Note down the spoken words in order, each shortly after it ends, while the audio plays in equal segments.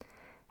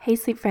Hey,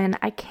 sleep friend,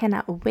 I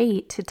cannot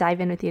wait to dive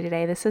in with you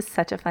today. This is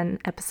such a fun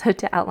episode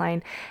to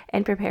outline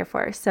and prepare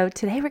for. So,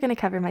 today we're going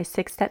to cover my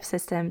 6-step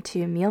system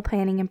to meal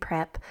planning and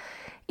prep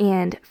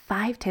and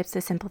 5 tips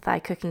to simplify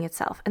cooking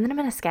itself. And then I'm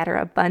going to scatter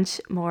a bunch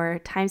more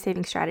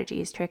time-saving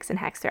strategies, tricks, and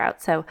hacks throughout.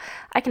 So,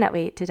 I cannot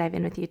wait to dive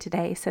in with you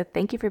today. So,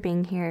 thank you for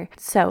being here.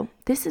 So,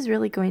 this is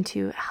really going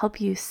to help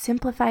you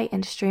simplify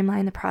and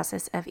streamline the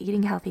process of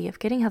eating healthy, of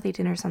getting healthy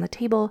dinners on the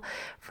table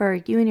for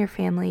you and your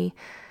family,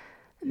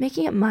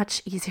 making it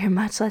much easier,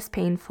 much less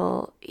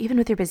painful, even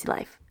with your busy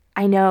life.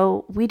 I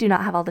know we do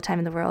not have all the time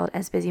in the world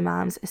as busy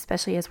moms,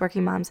 especially as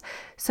working moms.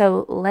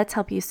 So let's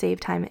help you save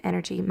time,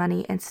 energy,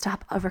 money, and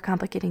stop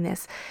overcomplicating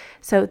this.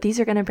 So these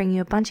are going to bring you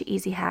a bunch of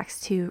easy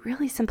hacks to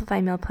really simplify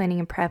meal planning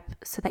and prep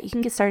so that you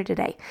can get started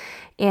today.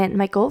 And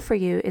my goal for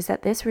you is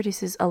that this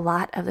reduces a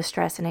lot of the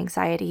stress and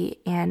anxiety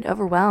and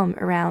overwhelm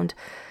around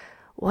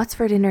what's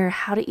for dinner,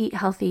 how to eat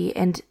healthy,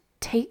 and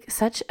take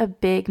such a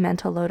big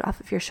mental load off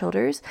of your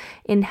shoulders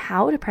in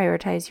how to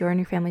prioritize your and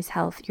your family's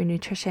health, your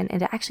nutrition, and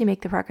to actually make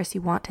the progress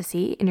you want to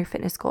see in your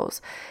fitness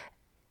goals.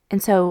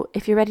 And so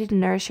if you're ready to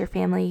nourish your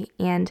family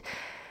and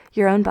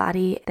your own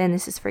body, then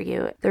this is for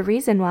you. The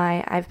reason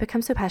why I've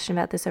become so passionate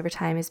about this over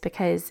time is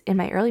because in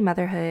my early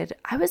motherhood,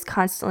 I was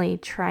constantly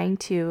trying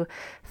to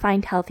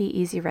find healthy,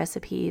 easy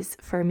recipes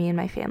for me and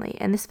my family.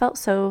 And this felt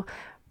so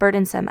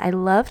burdensome. I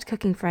loved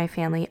cooking for my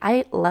family.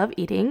 I love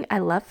eating. I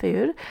love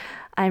food.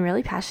 I'm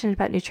really passionate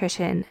about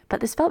nutrition,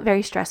 but this felt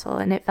very stressful,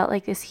 and it felt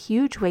like this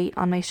huge weight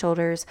on my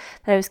shoulders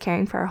that I was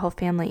carrying for our whole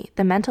family.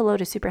 The mental load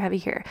is super heavy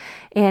here,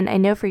 and I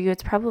know for you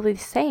it's probably the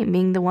same,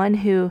 being the one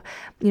who,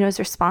 is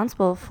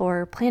responsible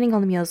for planning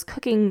all the meals,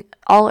 cooking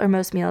all or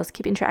most meals,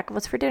 keeping track of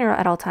what's for dinner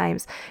at all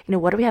times.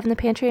 What do we have in the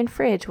pantry and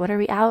fridge? What are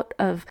we out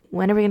of?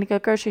 When are we going to go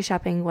grocery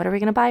shopping? What are we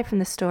going to buy from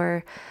the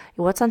store?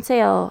 What's on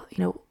sale?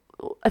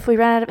 If we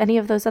run out of any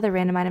of those other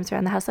random items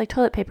around the house, like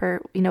toilet paper,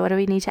 what do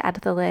we need to add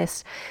to the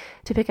list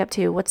to pick up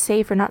to? What's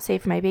safe or not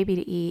safe for my baby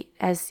to eat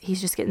as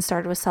he's just getting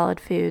started with solid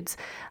foods?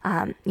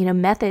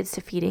 Methods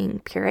to feeding,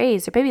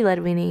 purees or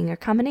baby-led weaning or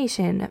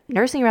combination,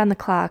 nursing around the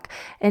clock,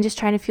 and just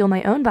trying to fuel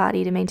my own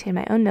body to maintain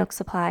my own milk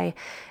supply.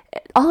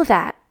 All of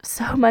that,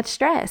 so much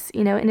stress,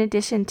 in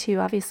addition to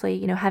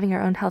obviously, having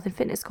our own health and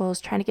fitness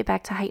goals, trying to get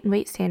back to height and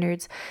weight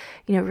standards,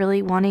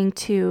 really wanting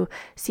to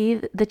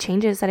see the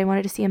changes that I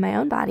wanted to see in my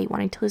own body,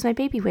 wanting to lose my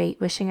baby weight,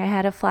 wishing I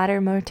had a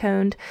flatter, more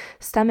toned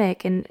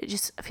stomach, and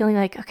just feeling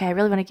like, okay, I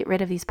really want to get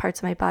rid of these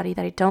parts of my body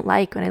that I don't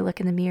like when I look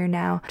in the mirror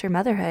now after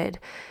motherhood.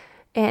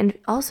 And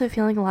also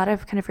feeling a lot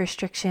of kind of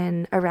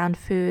restriction around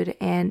food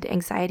and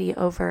anxiety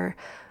over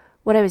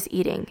what I was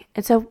eating.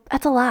 And so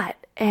that's a lot.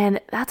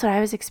 And that's what I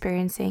was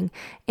experiencing.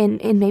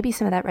 And maybe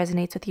some of that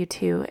resonates with you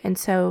too. And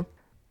so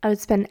I would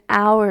spend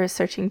hours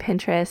searching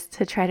Pinterest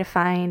to try to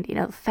find,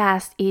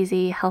 fast,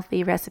 easy,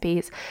 healthy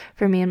recipes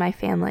for me and my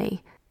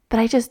family. But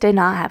I just did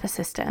not have a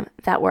system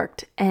that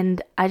worked.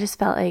 And I just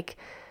felt like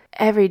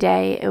every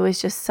day it was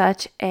just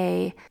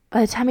by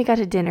the time we got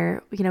to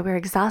dinner, we were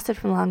exhausted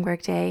from a long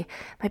work day.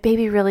 My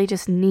baby really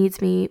just needs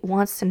me,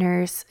 wants to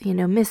nurse,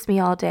 missed me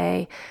all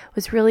day,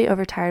 was really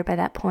overtired by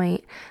that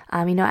point.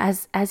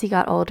 As he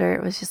got older,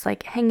 it was just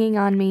like hanging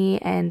on me.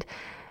 And,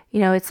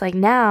 it's like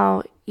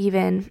now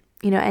even,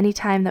 any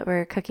time that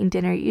we're cooking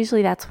dinner,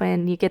 usually that's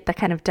when you get the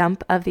kind of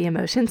dump of the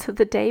emotions of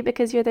the day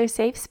because you're their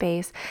safe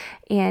space.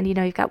 And,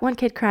 you've got one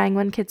kid crying,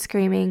 one kid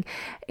screaming,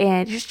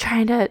 and you're just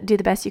trying to do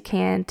the best you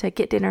can to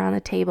get dinner on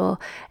the table,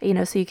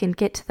 so you can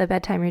get to the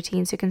bedtime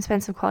routine, so you can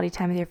spend some quality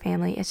time with your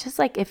family. It's just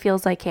like, it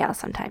feels like chaos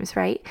sometimes,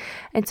 right?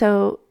 And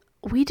so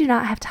we do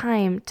not have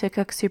time to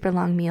cook super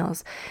long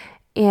meals.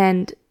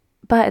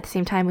 But at the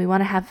same time, we want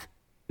to have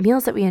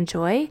meals that we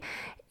enjoy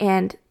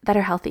and that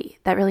are healthy,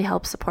 that really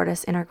help support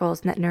us in our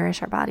goals and that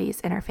nourish our bodies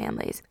and our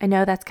families. I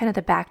know that's kind of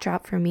the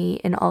backdrop for me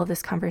in all of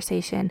this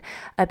conversation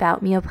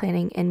about meal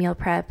planning and meal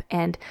prep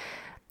and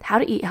how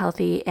to eat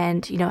healthy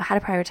and, how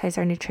to prioritize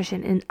our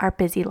nutrition in our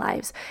busy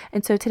lives.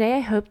 And so today I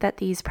hope that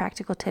these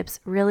practical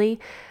tips really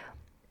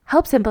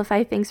help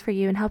simplify things for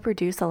you and help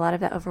reduce a lot of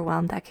that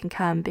overwhelm that can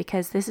come,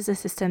 because this is a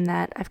system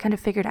that I've kind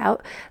of figured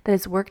out that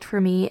has worked for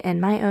me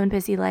in my own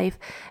busy life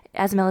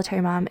as a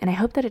military mom, and I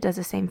hope that it does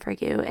the same for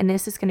you. And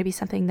this is going to be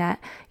something that,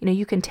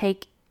 you can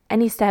take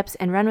any steps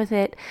and run with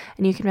it,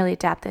 and you can really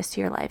adapt this to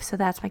your life. So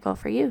that's my goal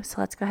for you.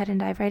 So let's go ahead and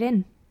dive right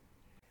in.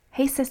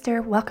 Hey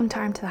sister, welcome to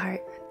Arm to the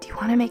Heart. Do you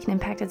want to make an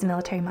impact as a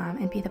military mom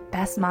and be the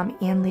best mom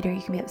and leader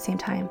you can be at the same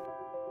time?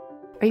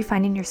 Are you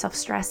finding yourself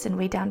stressed and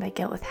weighed down by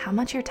guilt with how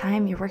much of your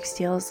time your work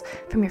steals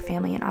from your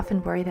family and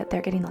often worry that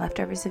they're getting the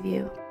leftovers of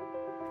you?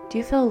 Do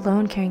you feel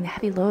alone carrying the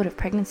heavy load of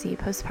pregnancy,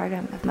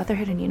 postpartum, of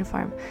motherhood in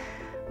uniform,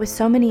 with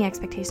so many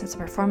expectations to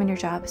perform in your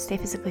job, stay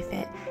physically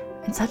fit,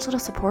 and such little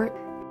support?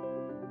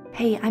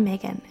 Hey, I'm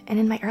Megan, and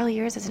in my early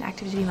years as an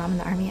active duty mom in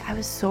the Army, I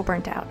was so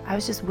burnt out. I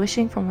was just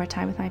wishing for more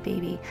time with my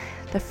baby,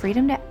 the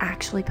freedom to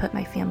actually put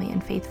my family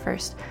and faith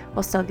first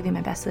while still giving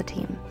my best to the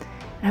team.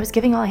 And I was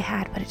giving all I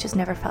had, but it just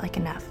never felt like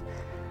enough.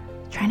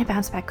 Trying to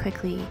bounce back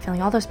quickly,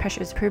 feeling all those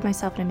pressures to prove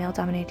myself in a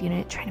male-dominated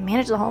unit, trying to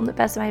manage the home the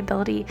best of my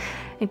ability,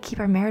 and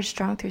keep our marriage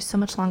strong through so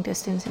much long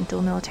distance and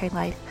dual military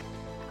life.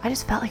 I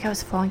just felt like I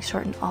was falling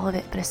short in all of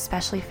it, but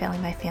especially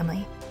failing my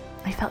family.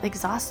 I felt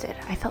exhausted.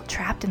 I felt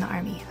trapped in the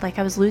army, like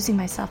I was losing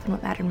myself in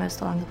what mattered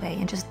most along the way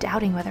and just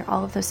doubting whether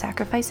all of those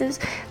sacrifices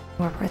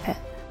were worth it.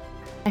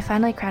 I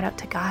finally cried out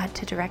to God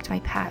to direct my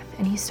path,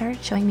 and He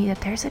started showing me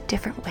that there's a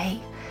different way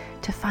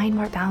to find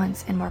more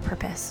balance and more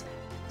purpose.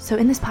 So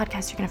in this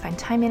podcast, you're going to find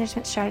time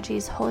management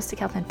strategies, holistic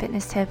health and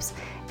fitness tips,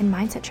 and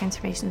mindset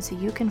transformation so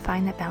you can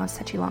find that balance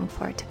that you long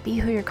for, to be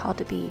who you're called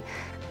to be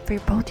for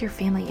both your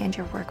family and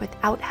your work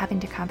without having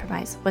to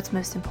compromise what's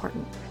most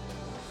important.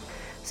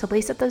 So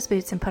lace up those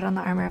boots and put on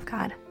the armor of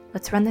God.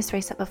 Let's run this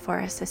race up before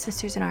us as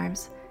sisters in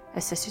arms,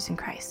 as sisters in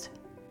Christ.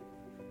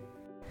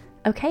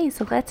 Okay,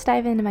 so let's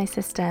dive into my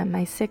system,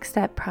 my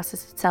 6-step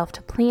process itself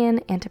to plan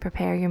and to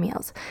prepare your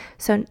meals.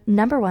 So step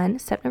number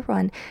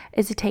one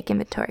is to take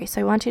inventory. So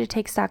I want you to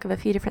take stock of a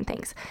few different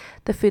things.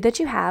 The food that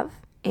you have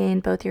in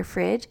both your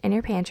fridge and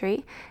your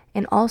pantry,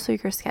 and also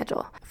your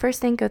schedule.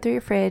 First thing, go through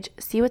your fridge,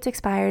 see what's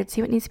expired,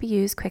 see what needs to be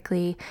used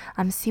quickly,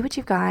 see what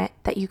you've got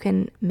that you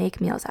can make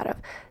meals out of.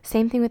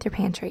 Same thing with your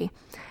pantry.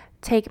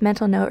 Take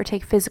mental note or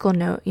take physical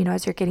note,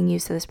 as you're getting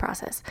used to this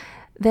process.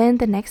 Then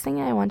the next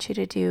thing I want you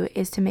to do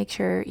is to make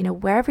sure,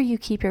 wherever you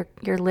keep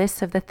your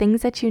lists of the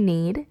things that you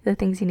need, the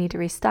things you need to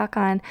restock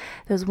on,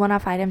 those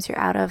one-off items you're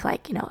out of,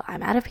 like,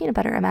 I'm out of peanut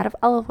butter, I'm out of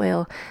olive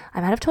oil,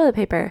 I'm out of toilet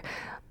paper.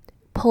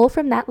 Pull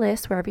from that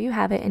list wherever you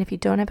have it, and if you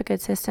don't have a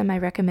good system, I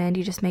recommend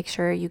you just make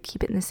sure you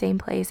keep it in the same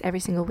place every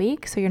single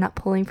week, so you're not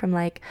pulling from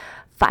like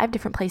 5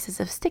 different places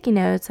of sticky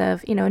notes,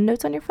 of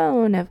notes on your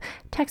phone, of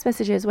text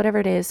messages, whatever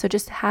it is. So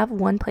just have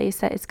one place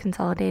that is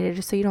consolidated,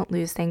 just so you don't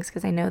lose things,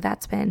 because I know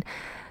that's been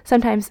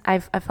sometimes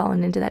I've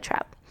fallen into that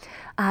trap.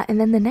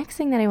 And then the next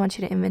thing that I want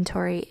you to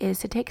inventory is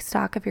to take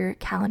stock of your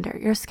calendar,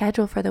 your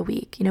schedule for the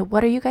week.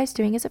 What are you guys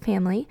doing as a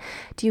family?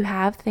 Do you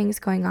have things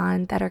going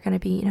on that are going to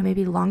be,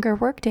 maybe longer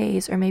work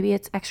days, or maybe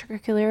it's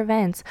extracurricular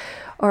events,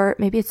 or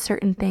maybe it's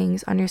certain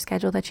things on your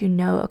schedule that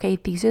okay,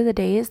 these are the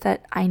days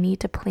that I need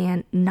to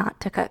plan not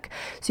to cook.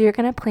 So you're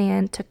going to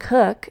plan to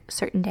cook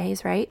certain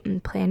days, right?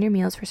 And plan your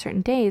meals for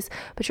certain days,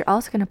 but you're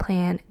also going to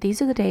plan,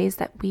 these are the days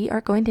that we are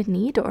going to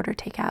need to order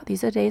takeout.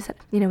 These are the days that,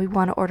 we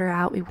want to order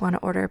out, we want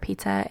to order a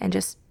pizza and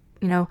just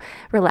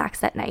relax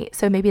that night.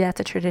 So maybe that's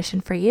a tradition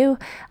for you,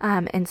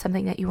 and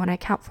something that you want to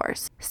account for.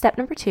 Step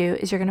number 2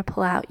 is you're going to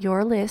pull out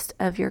your list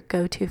of your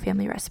go-to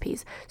family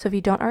recipes. So if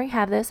you don't already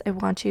have this, I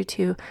want you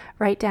to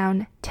write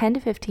down 10 to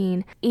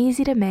 15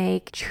 easy to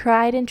make,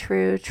 tried and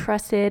true,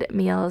 trusted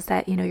meals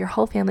that, your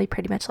whole family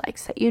pretty much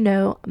likes, that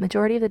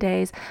majority of the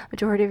days,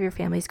 majority of your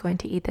family is going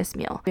to eat this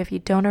meal. If you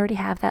don't already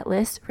have that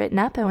list written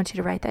up, I want you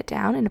to write that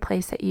down in a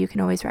place that you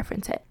can always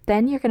reference it.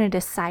 Then you're going to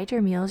decide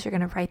your meals, you're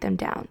going to write them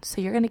down. So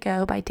you're going to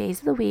go by days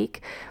of the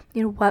week,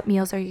 what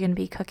meals are you going to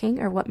be cooking,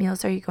 or what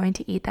meals are you going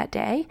to eat that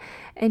day?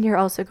 And you're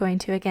also going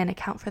to, again,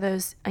 account for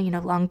those,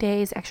 long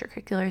days,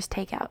 extracurriculars,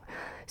 takeout.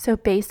 So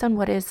based on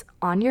what is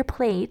on your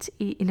plate,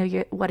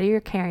 what are you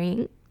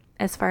carrying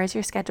as far as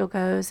your schedule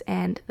goes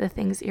and the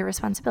things, your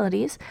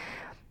responsibilities,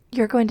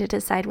 you're going to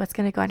decide what's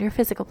going to go on your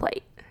physical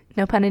plate.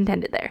 No pun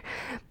intended there.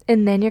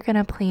 And then you're going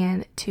to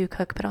plan to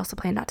cook, but also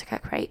plan not to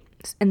cook, right?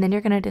 And then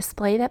you're going to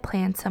display that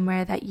plan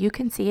somewhere that you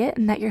can see it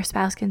and that your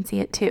spouse can see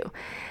it too.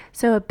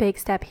 So a big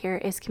step here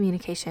is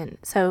communication.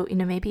 So,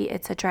 maybe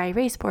it's a dry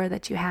erase board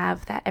that you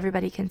have that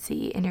everybody can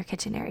see in your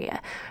kitchen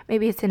area.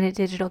 Maybe it's in a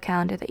digital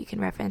calendar that you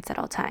can reference at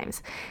all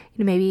times.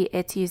 Maybe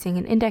it's using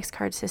an index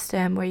card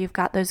system where you've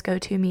got those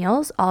go-to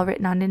meals all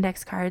written on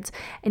index cards,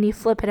 and you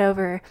flip it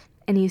over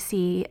and you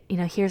see,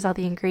 here's all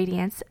the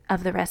ingredients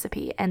of the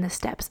recipe and the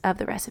steps of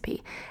the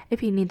recipe,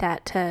 if you need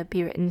that to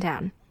be written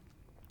down.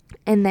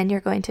 And then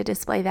you're going to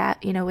display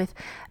that, with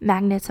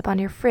magnets up on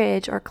your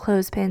fridge or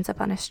clothespins up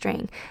on a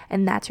string.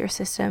 And that's your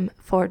system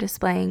for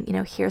displaying,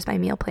 here's my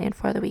meal plan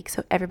for the week.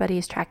 So everybody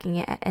is tracking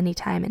it at any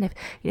time. And if,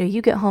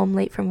 you get home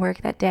late from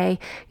work that day,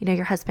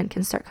 your husband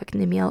can start cooking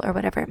the meal or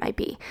whatever it might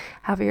be.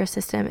 However your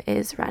system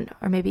is run,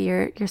 or maybe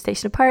you're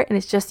stationed apart and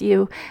it's just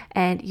you,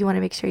 and you want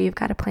to make sure you've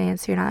got a plan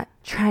so you're not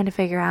trying to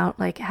figure out,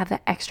 have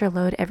that extra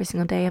load every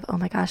single day of, oh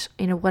my gosh,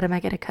 what am I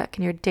going to cook?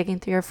 And you're digging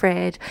through your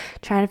fridge,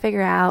 trying to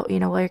figure out,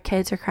 while your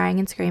kids are crying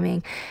and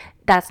screaming.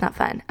 That's not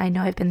fun. I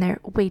know I've been there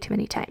way too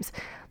many times.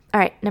 All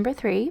right, number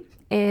 3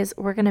 is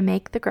we're going to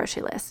make the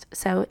grocery list.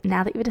 So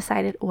now that you've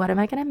decided what am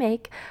I going to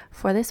make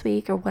for this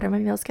week, or what are my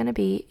meals going to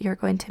be, you're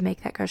going to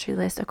make that grocery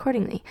list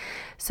accordingly.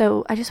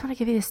 So I just want to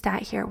give you the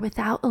stat here.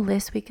 Without a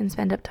list, we can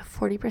spend up to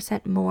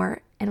 40%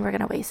 more, and we're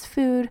going to waste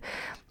food.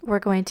 We're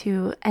going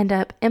to end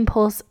up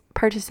impulse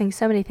purchasing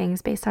so many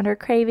things based on our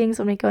cravings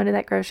when we go into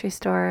that grocery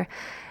store,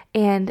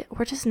 and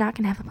we're just not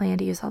going to have a plan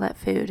to use all that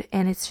food,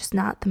 and it's just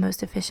not the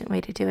most efficient way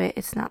to do it.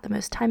 It's not the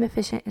most time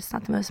efficient, it's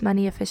not the most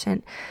money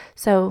efficient.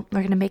 So we're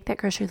going to make that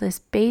grocery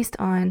list based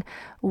on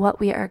what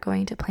we are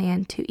going to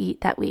plan to eat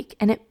that week.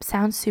 And it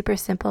sounds super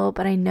simple,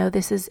 but I know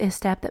this is a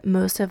step that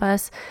most of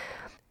us,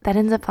 that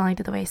ends up falling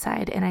to the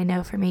wayside. And I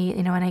know for me,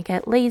 when I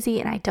get lazy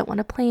and I don't want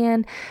to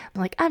plan,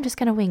 I'm like, I'm just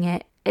going to wing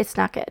it. It's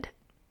not good.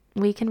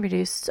 We can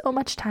reduce so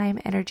much time,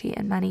 energy,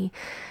 and money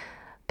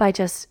by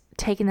just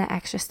taking that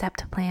extra step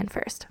to plan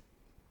first.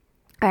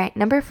 All right,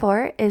 number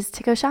 4 is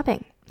to go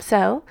shopping.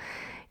 So,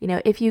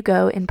 if you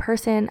go in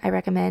person, I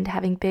recommend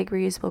having big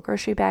reusable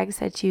grocery bags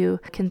that you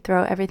can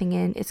throw everything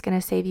in. It's going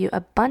to save you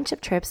a bunch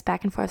of trips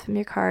back and forth from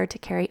your car to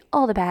carry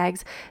all the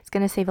bags. It's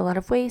going to save a lot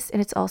of waste,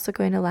 and it's also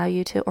going to allow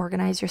you to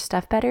organize your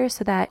stuff better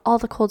so that all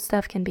the cold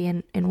stuff can be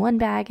in one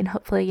bag. And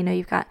hopefully,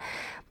 you've got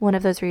one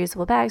of those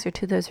reusable bags or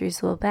two of those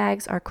reusable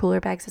bags are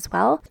cooler bags as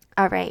well.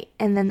 All right.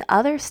 And then the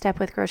other step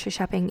with grocery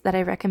shopping that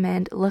I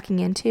recommend looking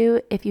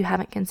into, if you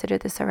haven't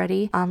considered this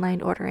already,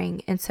 online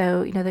ordering. And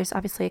so, there's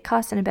obviously a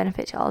cost and a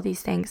benefit to all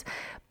these things.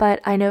 But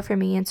I know for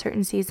me in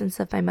certain seasons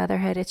of my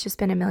motherhood, it's just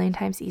been a million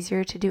times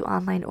easier to do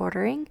online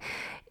ordering.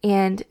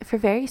 And for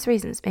various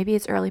reasons, maybe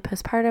it's early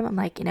postpartum. I'm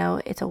like,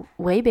 it's a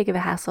way big of a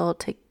hassle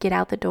to get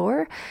out the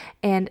door.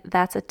 And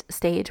that's a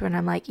stage when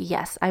I'm like,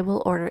 yes, I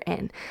will order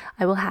in.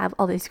 I will have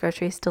all these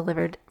groceries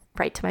delivered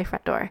right to my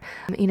front door.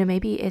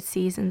 Maybe it's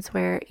seasons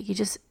where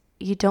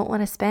you don't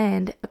want to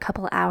spend a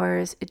couple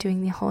hours doing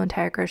the whole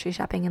entire grocery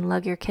shopping and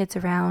lug your kids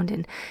around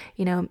and,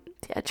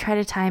 try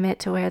to time it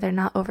to where they're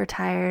not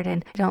overtired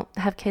and don't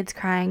have kids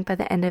crying by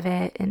the end of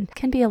it, and it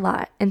can be a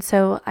lot. And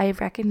so I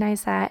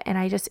recognize that, and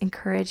I just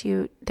encourage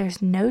you, there's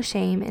no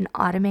shame in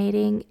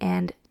automating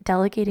and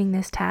delegating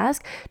this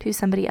task to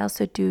somebody else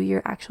to do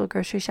your actual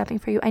grocery shopping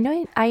for you. I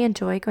know I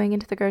enjoy going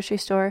into the grocery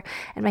store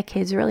and my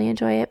kids really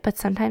enjoy it, but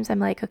sometimes I'm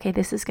like, okay,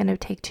 this is going to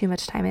take too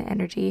much time and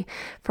energy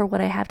for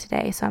what I have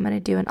today. So I'm going to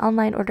do an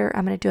online order.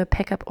 I'm going to do a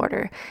pickup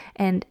order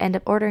and end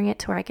up ordering it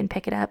to where I can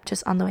pick it up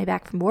just on the way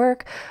back from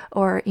work,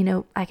 or,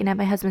 I can have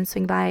my husband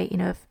swing by,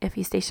 if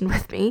he's stationed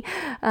with me,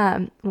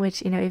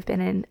 which, we've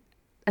been in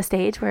a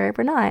stage where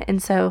we're not.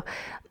 And so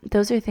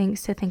those are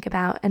things to think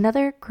about.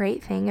 Another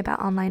great thing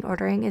about online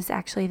ordering is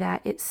actually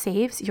that it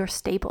saves your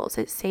staples.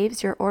 It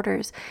saves your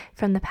orders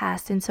from the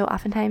past. And so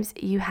oftentimes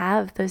you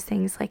have those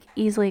things like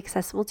easily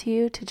accessible to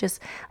you to just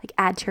like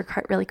add to your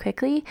cart really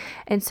quickly.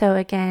 And so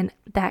again,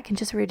 that can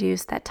just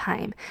reduce that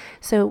time.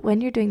 So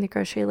when you're doing the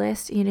grocery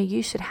list,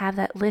 you should have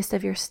that list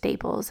of your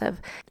staples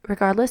of,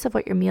 regardless of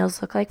what your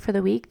meals look like for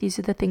the week, these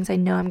are the things I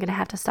know I'm going to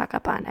have to stock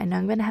up on. I know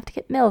I'm going to have to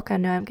get milk. I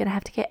know I'm going to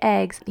have to get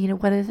eggs.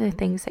 What are the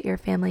things that your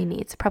family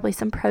needs? Probably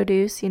some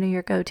produce,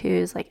 your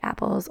go-tos like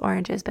apples,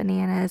 oranges,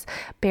 bananas,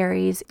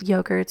 berries,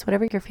 yogurts,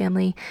 whatever your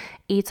family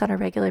eats on a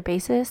regular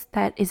basis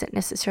that isn't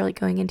necessarily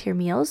going into your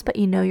meals, but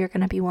you're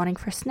going to be wanting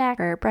for snack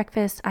or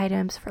breakfast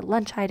items, for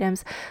lunch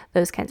items,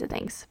 those kinds of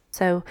things.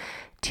 So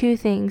 2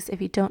 things,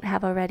 if you don't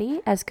have already,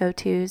 as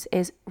go-tos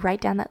is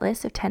write down that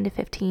list of 10 to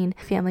 15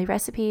 family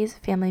recipes,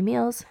 family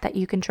meals that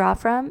you can draw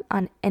from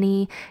on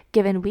any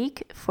given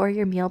week for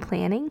your meal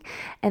planning.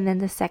 And then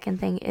the second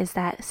thing is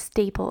that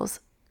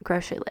staples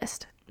grocery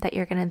list that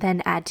you're going to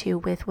then add to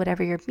with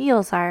whatever your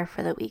meals are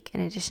for the week in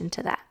addition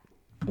to that.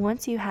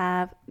 Once you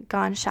have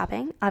gone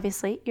shopping,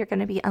 obviously you're going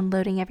to be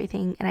unloading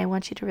everything, and I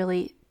want you to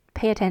really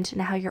pay attention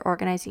to how you're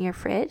organizing your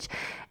fridge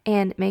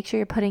and make sure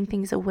you're putting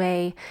things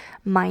away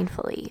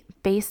mindfully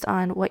based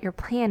on what your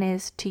plan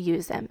is to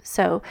use them.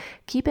 So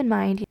keep in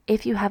mind,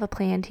 if you have a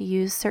plan to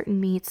use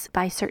certain meats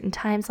by certain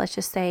times, let's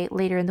just say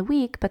later in the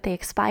week, but they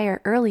expire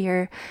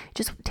earlier,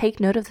 just take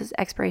note of those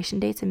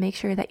expiration dates and make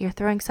sure that you're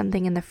throwing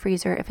something in the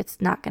freezer if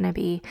it's not going to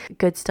be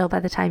good still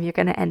by the time you're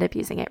going to end up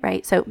using it,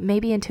 right? So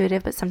maybe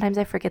intuitive, but sometimes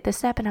I forget this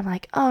step and I'm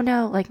like, oh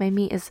no, like my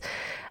meat is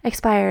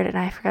expired and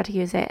I forgot to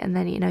use it. And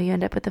then, you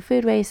end up with the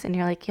food waste, and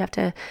you're like, you have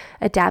to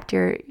adapt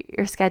your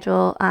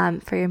schedule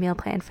for your meal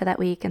plan for that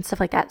week and stuff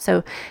like that.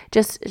 So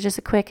just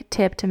a quick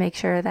tip to make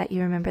sure that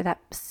you remember that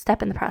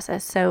step in the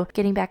process. So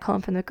getting back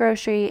home from the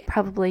grocery,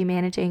 probably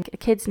managing the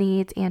kids'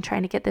 needs and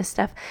trying to get this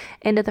stuff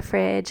into the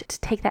fridge. To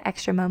take that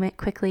extra moment,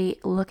 quickly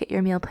look at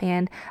your meal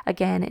plan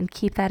again and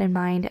keep that in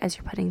mind as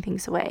you're putting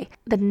things away.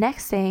 The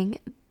next thing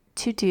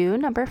to do,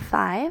 number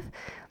 5,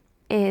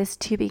 is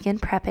to begin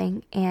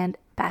prepping and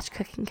batch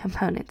cooking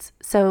components.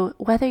 So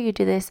whether you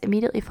do this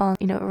immediately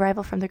following,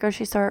 arrival from the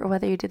grocery store, or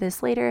whether you do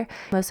this later,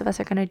 most of us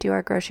are going to do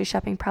our grocery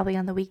shopping probably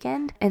on the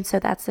weekend. And so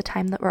that's the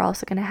time that we're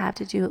also going to have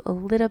to do a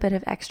little bit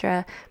of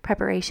extra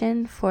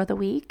preparation for the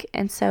week.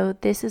 And so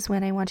this is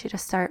when I want you to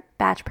start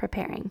batch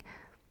preparing.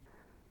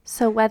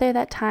 So whether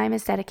that time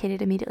is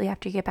dedicated immediately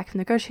after you get back from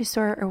the grocery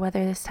store, or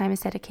whether this time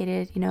is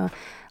dedicated,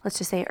 let's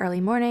just say early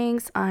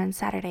mornings on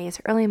Saturdays,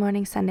 or early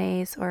morning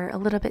Sundays, or a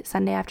little bit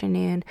Sunday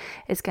afternoon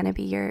is going to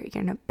be your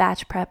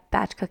batch prep,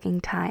 batch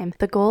cooking time.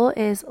 The goal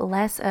is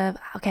less of,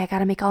 okay, I got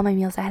to make all my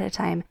meals ahead of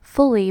time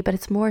fully, but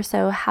it's more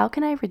so, how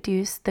can I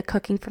reduce the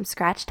cooking from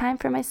scratch time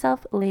for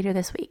myself later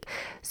this week?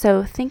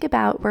 So think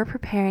about, we're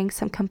preparing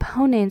some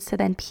components to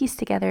then piece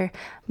together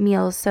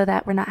meals so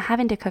that we're not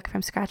having to cook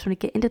from scratch when we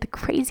get into the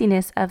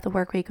craziness of the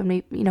work week when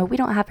we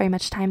don't have very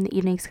much time in the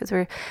evenings because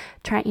we're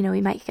trying,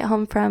 we might get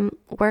home from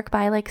work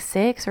by like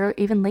 6 or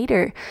even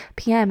later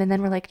p.m. And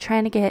then we're like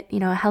trying to get,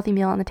 a healthy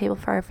meal on the table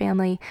for our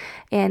family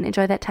and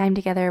enjoy that time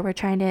together. We're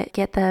trying to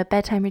get the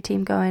bedtime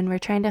routine going. We're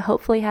trying to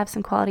hopefully have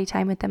some quality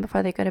time with them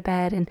before they go to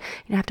bed and,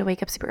 have to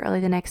wake up super early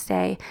the next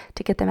day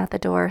to get them out the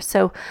door.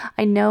 So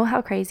I know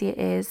how crazy it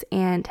is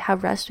and how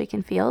rushed we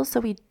can feel. So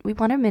we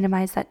want to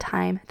minimize that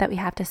time that we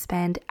have to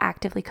spend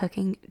actively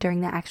cooking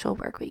during the actual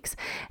work weeks.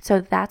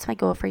 So that's my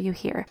goal for you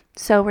here.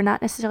 So we're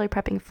not necessarily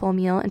prepping full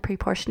meal and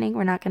pre-portioning.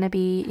 We're not going to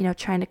be,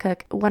 trying to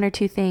cook one or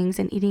two things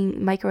and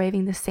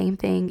microwaving the same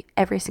thing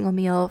every single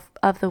meal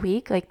of the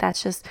week. Like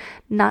that's just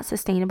not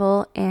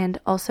sustainable and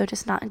also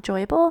just not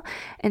enjoyable.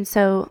 And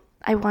so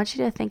I want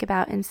you to think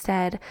about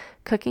instead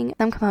cooking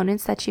some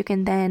components that you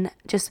can then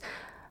just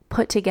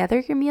put together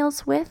your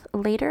meals with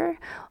later,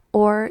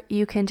 or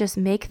you can just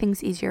make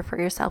things easier for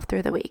yourself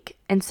through the week.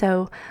 And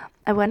so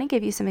I want to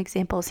give you some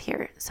examples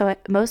here. So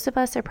most of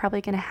us are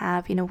probably going to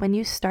have, when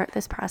you start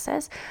this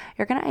process,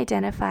 you're going to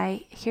identify,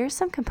 here's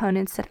some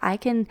components that I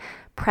can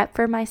prep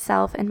for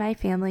myself and my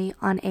family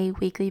on a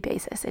weekly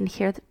basis. And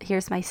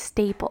here's my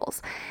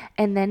staples.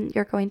 And then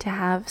you're going to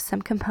have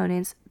some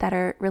components that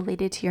are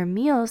related to your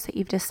meals that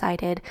you've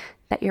decided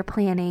that you're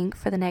planning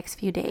for the next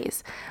few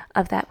days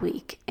of that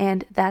week.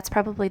 And that's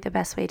probably the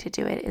best way to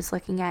do it, is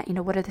looking at,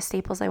 what are the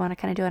staples I want to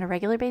kind of do on a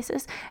regular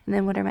basis? And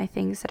then what are my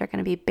things that are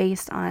going to be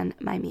based on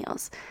my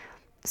meals?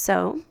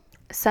 So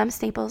some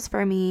staples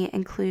for me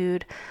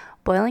include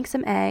boiling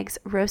some eggs,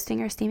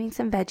 roasting or steaming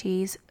some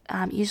veggies,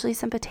 usually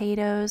some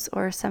potatoes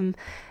or some,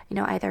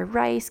 either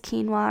rice,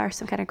 quinoa, or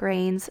some kind of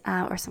grains,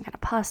 or some kind of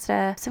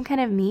pasta, some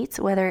kind of meats,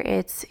 whether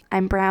it's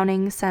I'm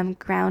browning some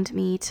ground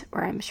meat,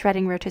 or I'm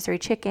shredding rotisserie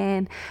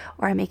chicken,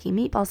 or I'm making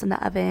meatballs in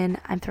the oven,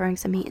 I'm throwing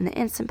some meat in the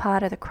Instant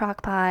Pot or the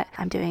crock pot,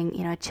 I'm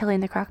doing, chili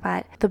in the crock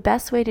pot. The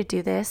best way to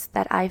do this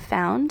that I've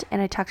found,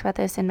 and I talked about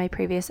this in my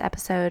previous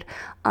episode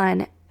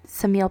on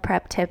some meal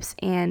prep tips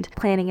and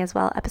planning as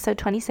well, episode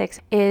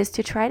 26, is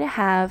to try to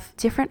have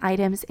different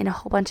items in a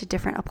whole bunch of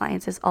different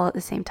appliances all at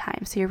the same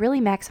time. So you're really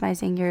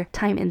maximizing your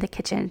time in the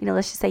kitchen.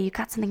 Let's just say you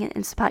got something in the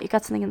Instant Pot, you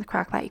got something in the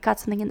crock pot, you got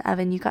something in the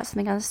oven, you got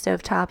something on the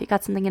stove top, you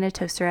got something in a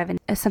toaster oven,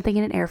 something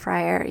in an air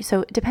fryer.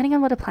 So depending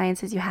on what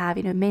appliances you have,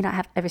 may not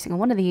have every single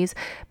one of these,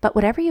 but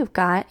whatever you've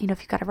got, if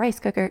you've got a rice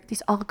cooker,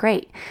 these are all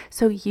great.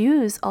 So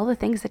use all the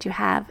things that you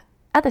have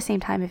at the same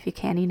time if you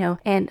can,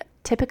 and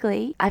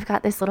typically, I've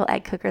got this little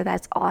egg cooker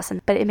that's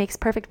awesome, but it makes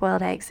perfect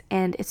boiled eggs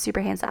and it's super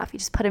hands off. You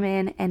just put them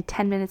in and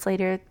 10 minutes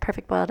later,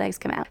 perfect boiled eggs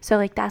come out.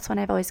 So that's when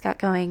I've always got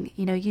going.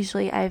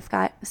 Usually I've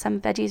got some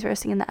veggies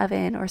roasting in the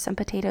oven or some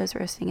potatoes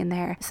roasting in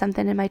there,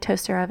 something in my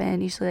toaster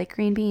oven, usually like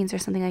green beans or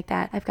something like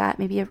that. I've got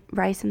maybe a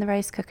rice in the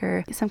rice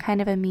cooker, some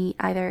kind of a meat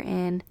either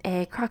in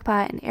a crock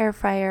pot, an air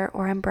fryer,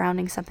 or I'm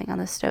browning something on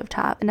the stove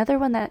top. Another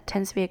one that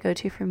tends to be a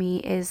go-to for me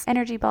is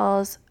energy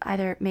balls,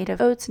 either made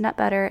of oats, nut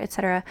butter,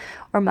 etc.,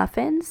 or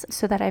muffins,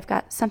 so that I've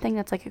got something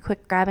that's like a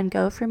quick grab and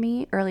go for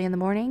me early in the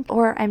morning.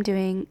 Or I'm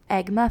doing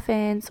egg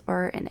muffins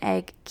or an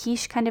egg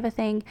quiche kind of a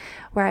thing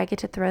where I get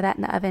to throw that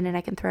in the oven and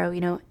I can throw,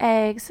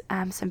 eggs,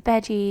 some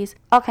veggies,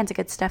 all kinds of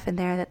good stuff in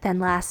there that then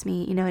lasts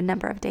me, a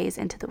number of days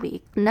into the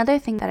week. Another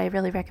thing that I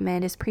really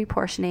recommend is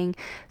pre-portioning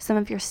some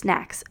of your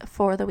snacks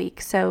for the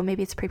week. So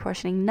maybe it's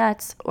pre-portioning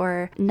nuts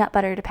or nut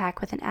butter to pack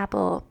with an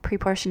apple,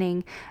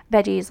 pre-portioning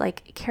veggies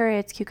like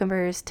carrots,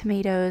 cucumbers,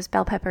 tomatoes,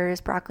 bell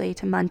peppers, broccoli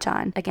to munch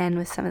on, again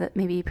with some of the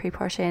maybe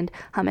pre-portioned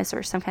hummus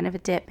or some kind of a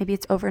dip. Maybe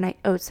it's overnight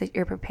oats that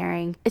you're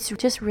preparing. It's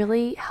just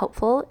really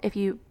helpful if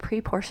you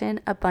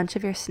pre-portion a bunch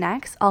of your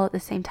snacks all at the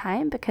same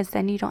time, because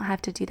then you don't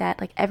have to do that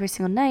like every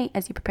single night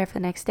as you prepare for the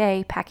next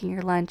day, packing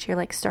your lunch, you're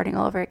like starting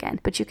all over again.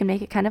 But you can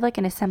make it kind of like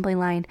an assembly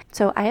line.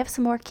 So I have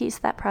some more keys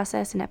to that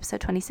process in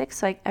episode 26,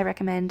 so I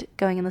recommend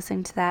going and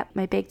listening to that.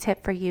 My big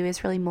tip for you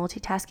is really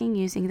multitasking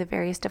using the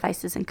various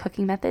devices and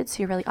cooking methods, so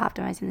you're really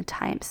optimizing the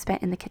time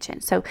spent in the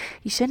kitchen. So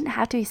you shouldn't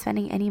have to be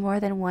spending any more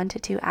than 1 to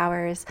 2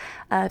 hours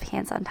of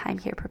hands-on time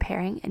here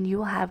preparing, and you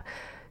will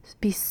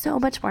be so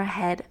much more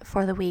ahead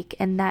for the week,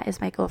 and that is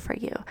my goal for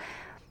you.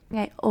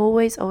 I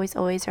always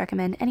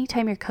recommend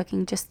anytime you're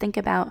cooking, just think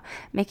about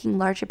making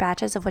larger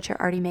batches of what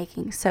you're already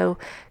making. So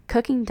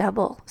cooking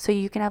double so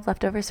you can have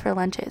leftovers for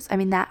lunches. I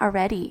mean, that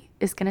already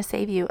is going to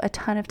save you a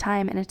ton of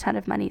time and a ton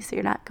of money. So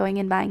you're not going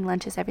and buying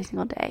lunches every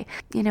single day.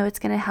 It's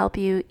going to help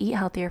you eat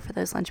healthier for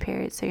those lunch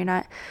periods. So you're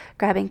not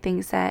grabbing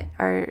things that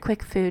are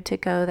quick food to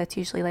go. That's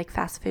usually like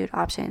fast food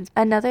options.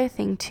 Another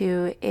thing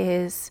too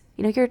is,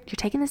 you're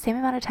taking the same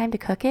amount of time to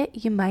cook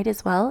it. You might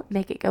as well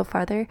make it go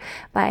farther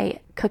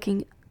by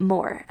cooking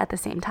more at the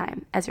same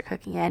time as you're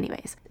cooking it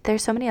anyways.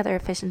 There's so many other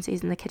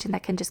efficiencies in the kitchen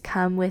that can just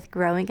come with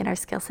growing in our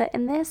skill set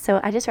in this.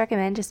 So I just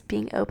recommend just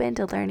being open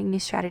to learning new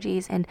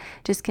strategies and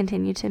just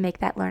continue to make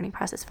that learning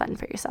process fun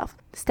for yourself.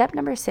 Step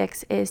number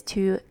 6 is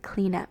to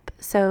clean up.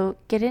 So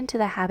get into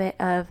the habit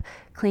of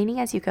cleaning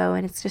as you go,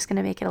 and it's just going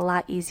to make it a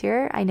lot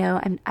easier. I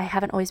know I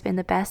haven't always been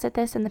the best at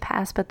this in the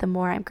past, but the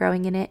more I'm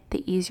growing in it,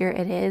 the easier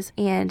it is.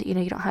 And you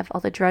don't have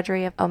all the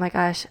drudgery of, oh my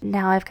gosh,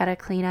 now I've got to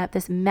clean up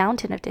this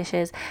mountain of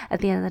dishes at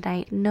the end of the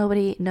night.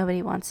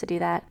 Nobody wants to do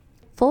that.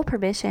 Full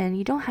permission,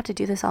 you don't have to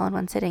do this all in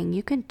one sitting.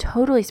 You can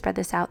totally spread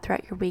this out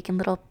throughout your week in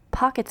little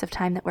pockets of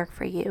time that work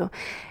for you.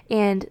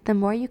 And the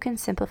more you can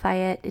simplify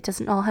it, it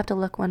doesn't all have to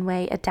look one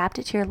way, adapt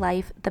it to your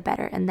life, the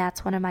better. And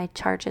that's one of my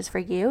charges for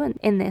you and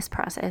in this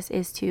process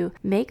is to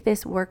make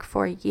this work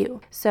for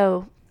you.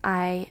 So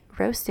I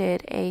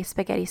roasted a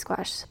spaghetti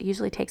squash. It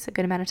usually takes a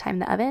good amount of time in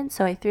the oven.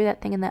 So I threw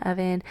that thing in the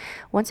oven.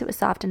 Once it was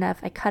soft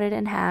enough, I cut it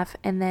in half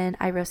and then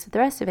I roasted the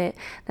rest of it.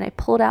 Then I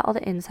pulled out all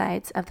the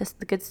insides of the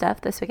good stuff,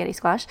 the spaghetti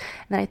squash,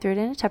 and then I threw it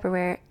in a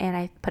Tupperware and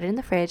I put it in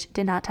the fridge,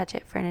 did not touch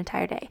it for an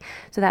entire day.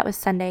 So that was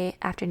Sunday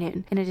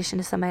afternoon, in addition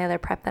to some of my other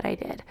prep that I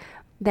did.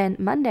 Then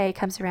Monday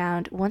comes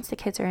around, once the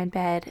kids are in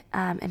bed,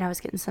 and I was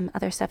getting some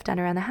other stuff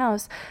done around the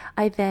house,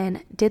 I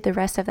then did the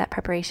rest of that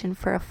preparation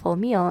for a full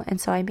meal,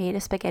 and so I made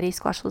a spaghetti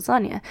squash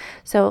lasagna.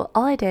 So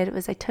all I did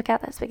was I took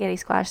out that spaghetti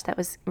squash that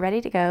was ready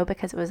to go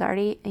because it was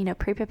already,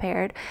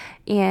 pre-prepared,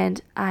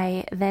 and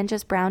I then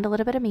just browned a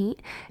little bit of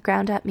meat,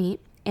 ground up meat,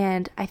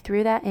 and I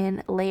threw that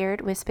in layered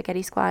with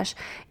spaghetti squash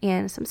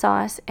and some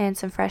sauce and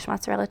some fresh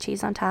mozzarella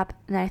cheese on top.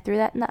 And then I threw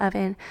that in the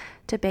oven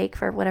to bake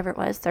for whatever it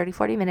was,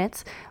 30-40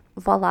 minutes.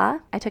 Voila,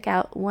 I took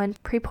out one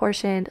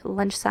pre-portioned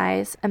lunch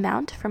size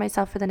amount for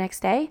myself for the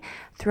next day,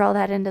 threw all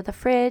that into the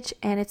fridge,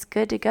 and it's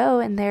good to go.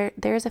 And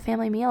there's a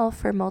family meal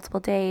for multiple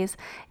days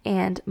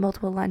and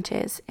multiple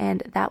lunches.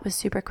 And that was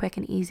super quick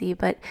and easy.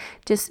 But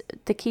just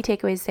the key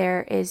takeaways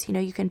there is,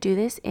 you can do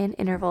this in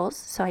intervals.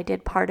 So I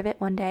did part of it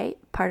one day,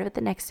 part of it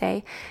the next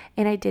day,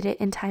 and I did it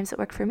in times that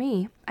work for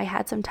me. I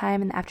had some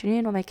time in the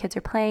afternoon while my kids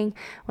are playing,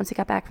 once I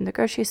got back from the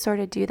grocery store,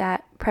 to do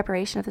that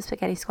preparation of the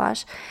spaghetti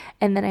squash.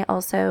 And then I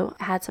also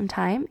had some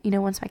time,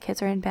 once my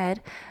kids are in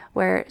bed,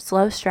 where it's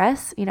low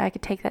stress, I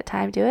could take that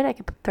time to do it. I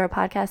could throw a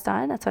podcast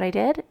on. That's what I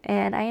did.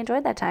 And I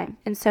enjoyed that time.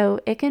 And so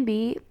it can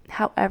be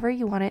however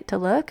you want it to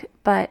look,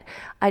 but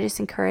I just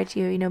encourage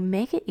you,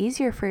 make it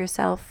easier for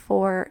yourself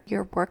for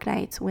your work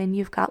nights when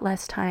you've got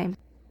less time.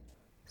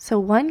 So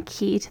one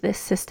key to this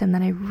system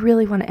that I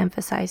really want to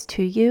emphasize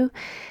to you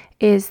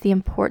is the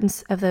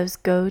importance of those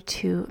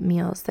go-to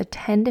meals, the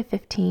 10 to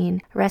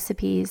 15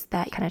 recipes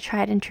that kind of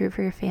tried and true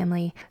for your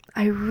family.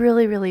 I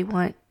really, really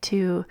want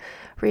to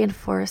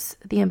reinforce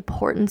the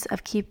importance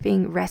of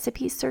keeping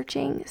recipe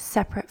searching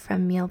separate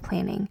from meal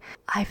planning.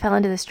 I fell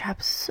into this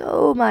trap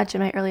so much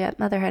in my early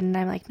motherhood, and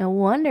I'm like, no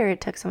wonder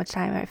it took so much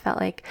time. I felt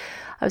like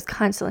I was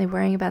constantly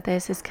worrying about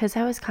this, is because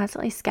I was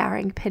constantly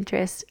scouring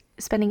Pinterest,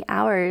 spending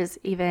hours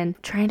even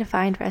trying to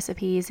find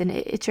recipes, and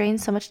it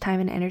drains so much time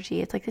and energy.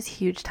 It's like this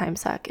huge time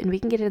suck, and we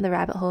can get into the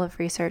rabbit hole of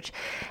research.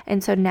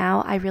 And so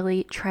now I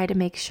really try to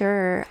make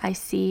sure I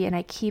see and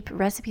I keep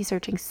recipe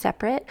searching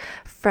separate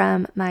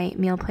from my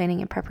meal planning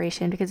and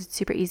preparation, because it's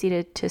super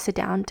easy to sit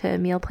down to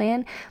meal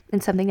plan,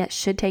 and something that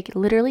should take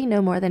literally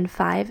no more than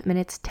 5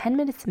 minutes, 10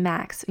 minutes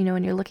max.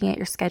 When you're looking at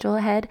your schedule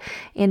ahead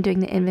and doing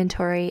the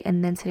inventory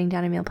and then sitting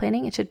down and meal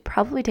planning, it should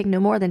probably take no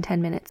more than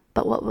 10 minutes.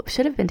 But what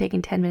should have been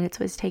taking 10 minutes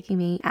was taking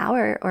me an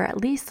hour, or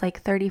at least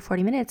like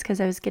 30-40 minutes, because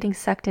I was getting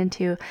sucked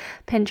into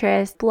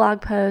Pinterest,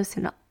 blog posts,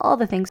 and all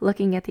the things,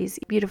 looking at these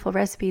beautiful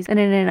recipes. And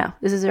no,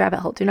 this is a rabbit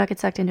hole. Do not get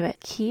sucked into it.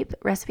 Keep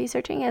recipe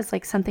searching as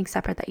like something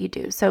separate that you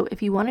do. So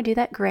if you want to do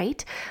that,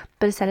 great,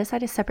 but set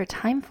aside a separate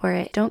time for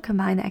it. Don't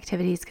combine the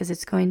activities, because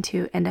it's going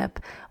to end up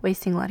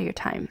wasting a lot of your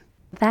time.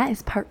 That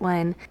is part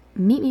 1.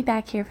 Meet me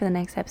back here for the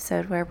next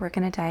episode, where we're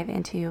going to dive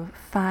into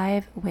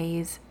 5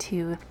 ways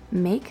to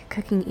make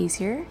cooking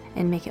easier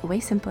and make it way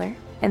simpler.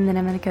 And then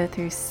I'm going to go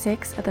through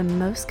 6 of the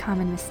most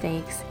common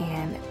mistakes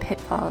and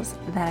pitfalls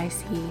that I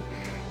see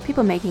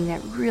people making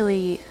that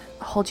really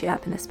hold you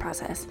up in this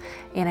process.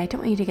 And I don't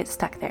want you to get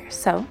stuck there.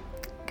 So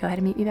go ahead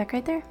and meet me back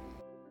right there.